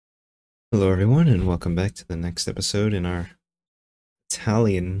Hello, everyone, and welcome back to the next episode in our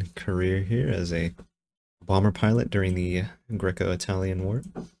Italian career here as a bomber pilot during the Greco-Italian War.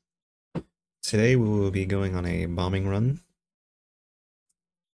 Today we will be going on a bombing run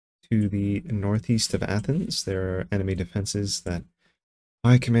to the northeast of Athens. There are enemy defenses that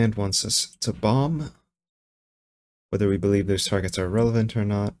High Command wants us to bomb. Whether we believe those targets are relevant or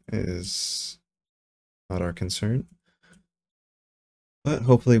not is not our concern. But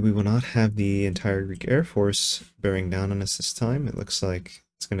hopefully we will not have the entire Greek Air Force bearing down on us this time. It looks like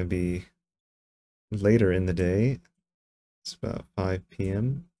it's going to be later in the day. It's about 5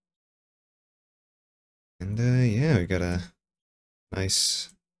 p.m. And yeah, we got a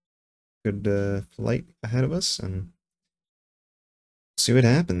nice, good flight ahead of us, and see what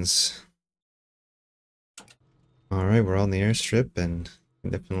happens. Alright, we're on the airstrip, and you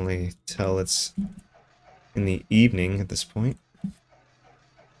can definitely tell it's in the evening at this point.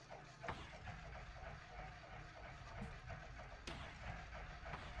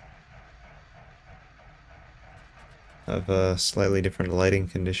 Have slightly different lighting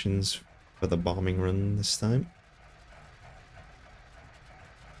conditions for the bombing run this time.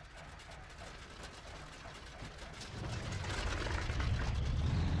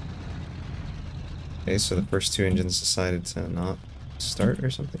 Okay, so the first two engines decided to not start or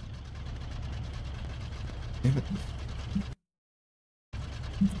something. Damn it.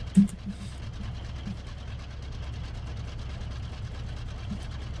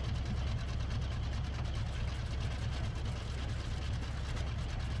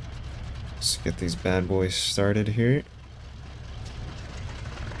 Let's get these bad boys started here.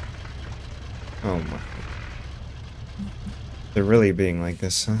 Oh my. They're really being like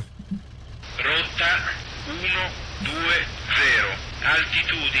this, huh? Rotta 120,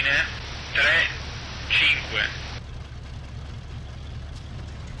 altitudine 35.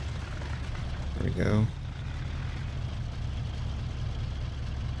 There we go.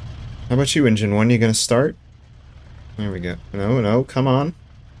 How about you, Engine 1? You gonna start? There we go. No, come on.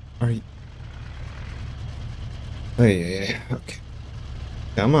 Are you... Oh, yeah, okay.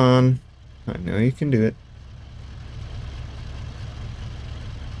 Come on. I know you can do it.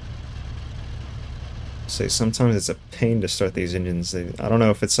 Say, sometimes it's a pain to start these engines. I don't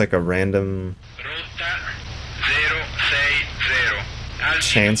know if it's like a random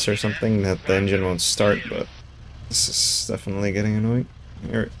chance or something that the engine won't start, but this is definitely getting annoying.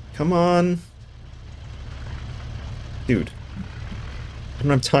 Here, come on. Dude. I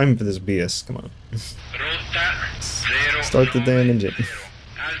don't have time for this BS. Come on. Start the damn engine.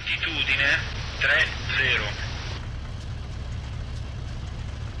 Altitudine 30.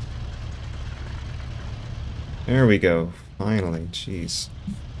 There we go. Finally. Jeez.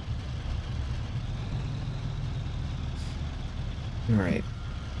 Alright.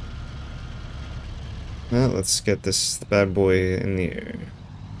 Well, let's get this bad boy in the air.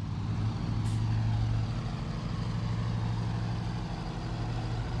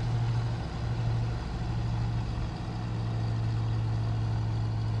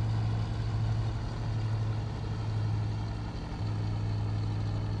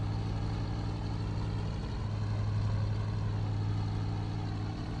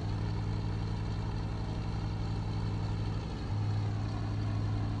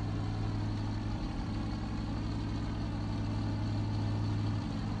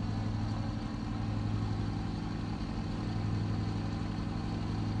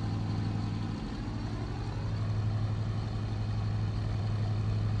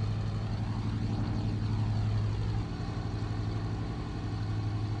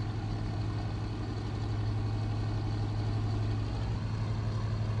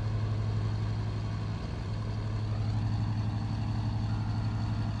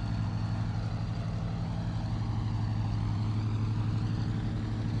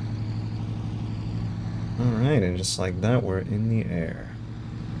 Alright, and just like that, we're in the air.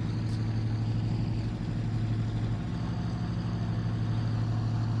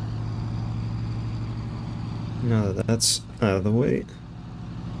 Now that that's out of the way,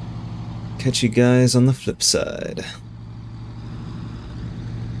 catch you guys on the flip side.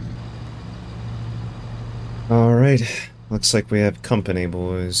 Alright, looks like we have company,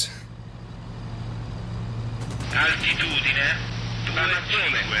 boys. Altitudine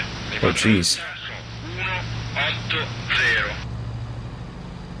 25. Oh, jeez. 180.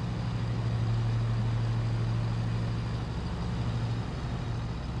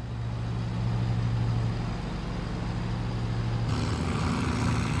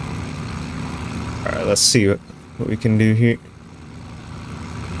 Alright, let's see what we can do here.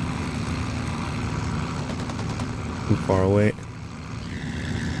 Too far away.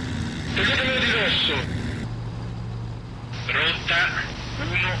 Too Rotta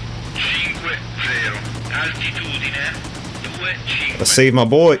 150. Altitudine 25. Let's save my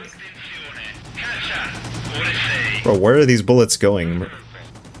boy. Attenzione, caccia, ore 6. Bro, where are these bullets going?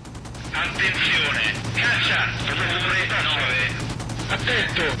 Attenzione, caccia, ore 9.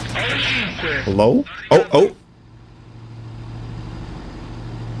 Attento, ore 5. Hello? Oh, oh!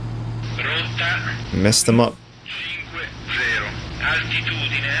 Rotta Messed them up. 5-0.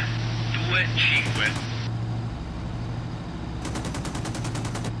 Altitudine 2-5.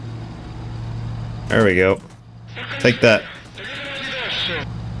 There we go. Take that.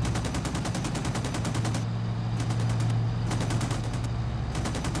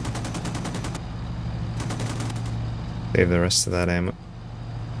 Save the rest of that ammo.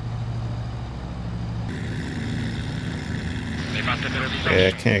 Yeah,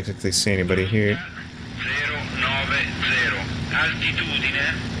 I can't exactly see anybody here. 090.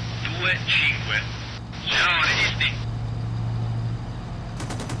 Altitudine 2-5. Sono registi.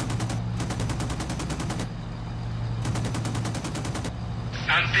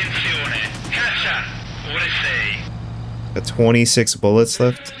 Attenzione, caccia, ore 6. Got 26 bullets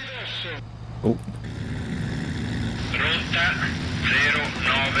left. Oh, Rotta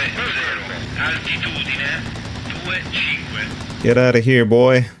 090. Altitudine 2-5. get out of here,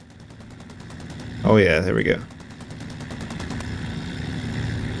 boy. Oh yeah, there we go.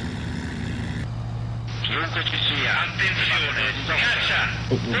 Chiunque ci sia, attenzione, caccia,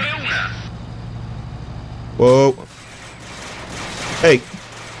 ore 1. Whoa. Hey.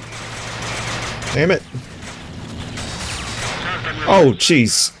 Damn it. Oh,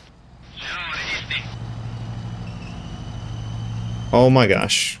 jeez. Sono registi. Oh my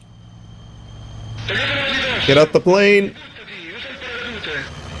gosh. Get out the plane.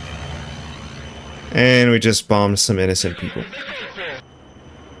 And we just bombed some innocent people.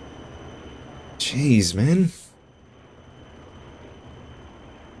 Jeez, man.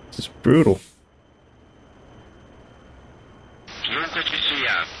 This is brutal. Chiunque ci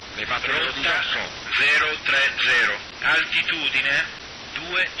sia, le patrouille di Rotta 030. Altitudine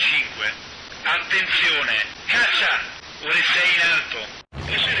 2-5. Attenzione, caccia, ore 6 in alto.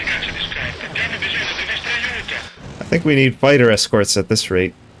 Essere caccia di scorta, abbiamo bisogno di vostro aiuto. I think we need fighter escorts at this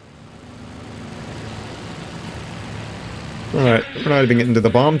rate. Alright, we're not even getting to the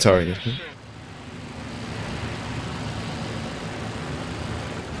bomb target.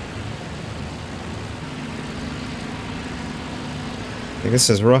 This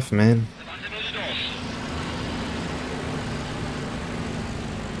is rough, man.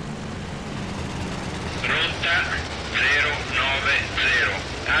 Rotta 090.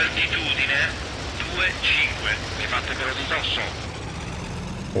 Altitudine 2-5. Le fatte però di dosso.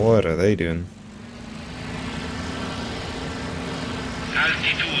 What are they doing?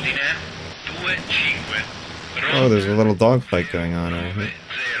 Altitudine 2-5. Oh, there's a little dogfight going on over here.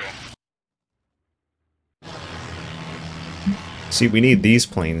 0. See, we need these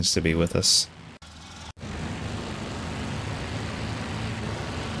planes to be with us.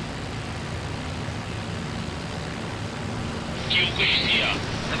 Chiunque ci sia,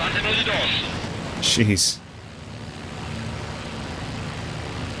 davanti di dosso. Jeez.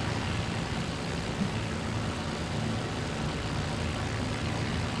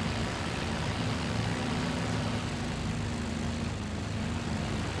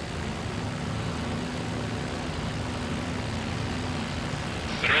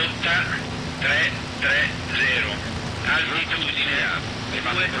 Rotta 330. Altitudine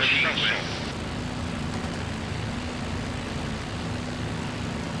 2-5.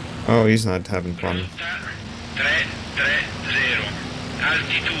 Oh, he's not having fun. Rotta 330.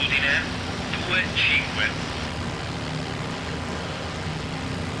 Altitudine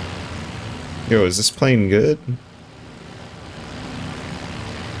 2-5. Yo, is this plane good?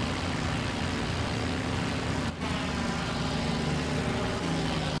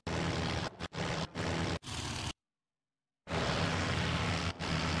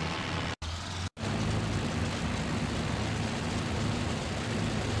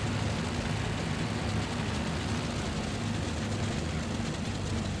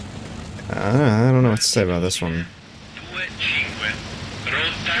 I don't know what to say about this one. 2-5.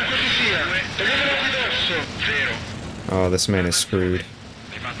 Rotta 2-0. Oh, this man is screwed.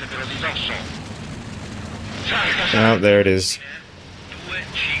 Le fatte però di dosso. Oh, there it is.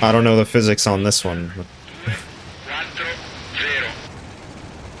 2-5. I don't know the physics on this one.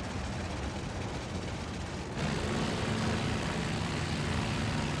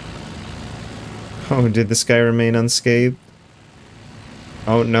 4-0. Oh, did this guy remain unscathed?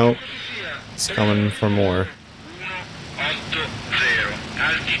 Oh, no. It's coming for more. 1-8-0.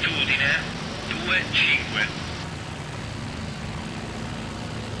 Altitudine 2-5.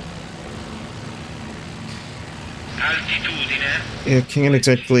 Altitudine. Yeah, can't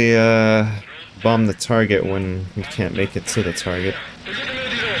exactly bomb the target when you can't make it to the target.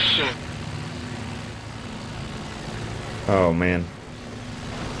 Oh man.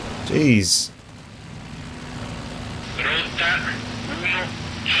 Jeez. Rotta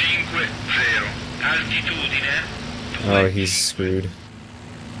 150. Altitudine. Oh, he's screwed.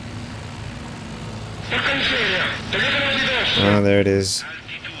 Oh, there it is.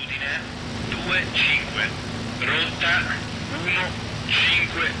 Altitudine 2-5. Rotta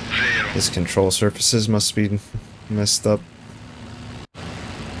 150. His control surfaces must be messed up.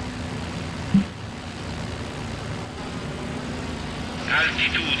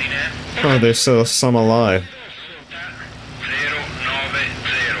 Altitudine. Oh, there's still some alive. 090.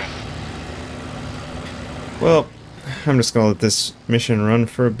 Well, I'm just gonna let this mission run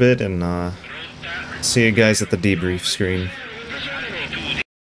for a bit and see you guys at the debrief screen.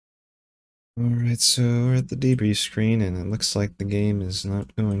 Alright, so we're at the debrief screen and it looks like the game is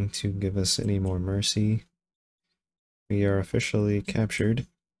not going to give us any more mercy. We are officially captured.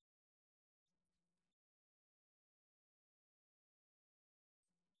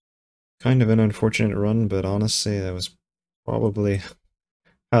 Kind of an unfortunate run, but honestly, that was probably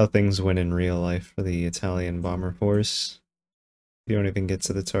how things went in real life for the Italian bomber force. You don't even get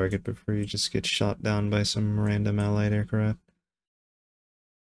to the target before you just get shot down by some random allied aircraft.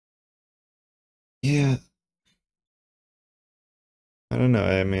 Yeah. I don't know,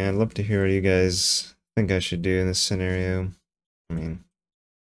 I mean, I'd love to hear what you guys think I should do in this scenario. I mean,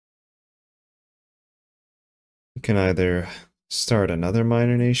 you can either start another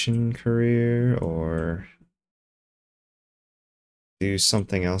minor nation career, or do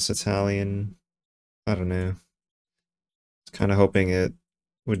something else Italian. I don't know. I was kind of hoping it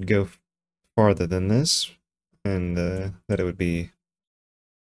would go farther than this, and that it would be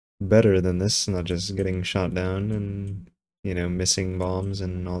better than this, not just getting shot down and, you know, missing bombs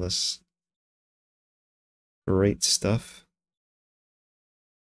and all this great stuff.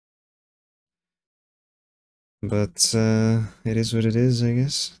 But it is what it is, I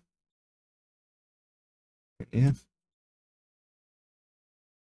guess. Yeah.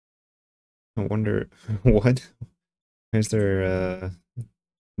 I wonder what? Is there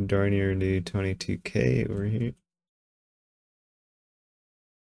darn near new 22K over here?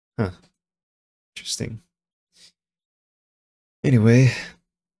 Huh. Interesting. Anyway,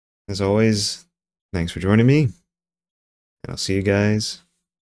 as always, thanks for joining me, and I'll see you guys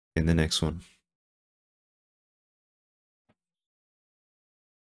in the next one.